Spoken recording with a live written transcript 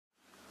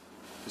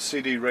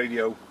CD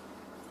radio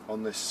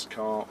on this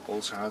car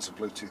also has a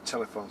Bluetooth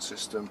telephone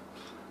system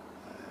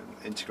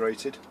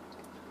integrated.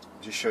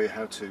 I'll just show you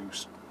how to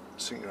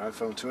sync your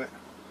iPhone to it.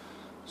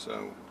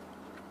 So,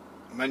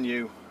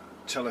 menu,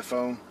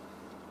 telephone,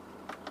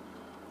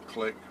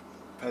 click,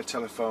 pair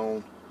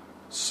telephone,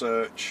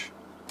 search.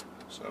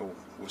 So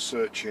we're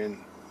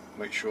searching,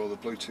 make sure the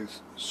Bluetooth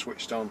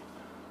switched on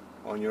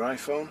your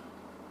iPhone.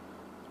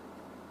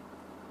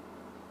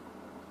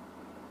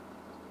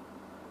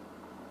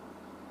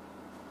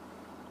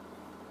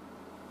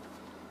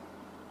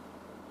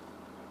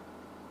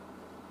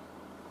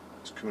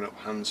 It's coming up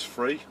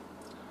hands-free,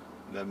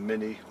 and then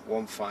Mini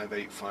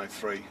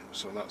 15853,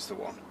 so that's the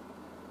one.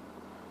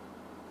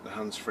 The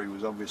hands-free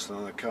was obviously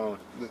on a car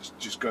that's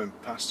just going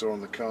past or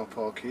on the car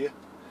park here.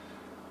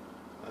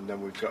 And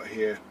then we've got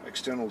here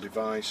external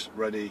device,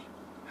 ready,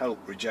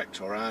 help,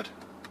 reject or add,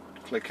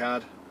 click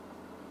add,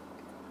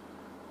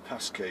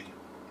 passkey.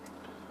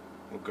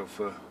 We'll go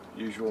for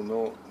usual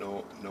 000.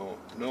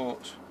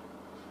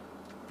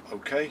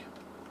 OK.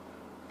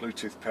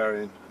 Bluetooth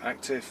pairing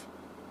active,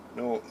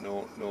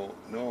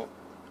 000,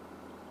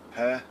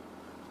 pair.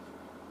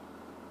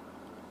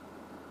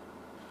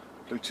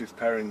 Bluetooth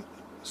pairing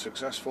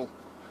successful,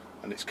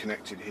 and it's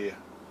connected here.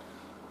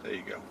 There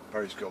you go,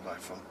 Barry's Gold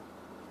iPhone.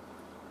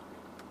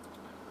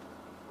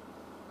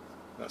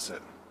 That's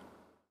it.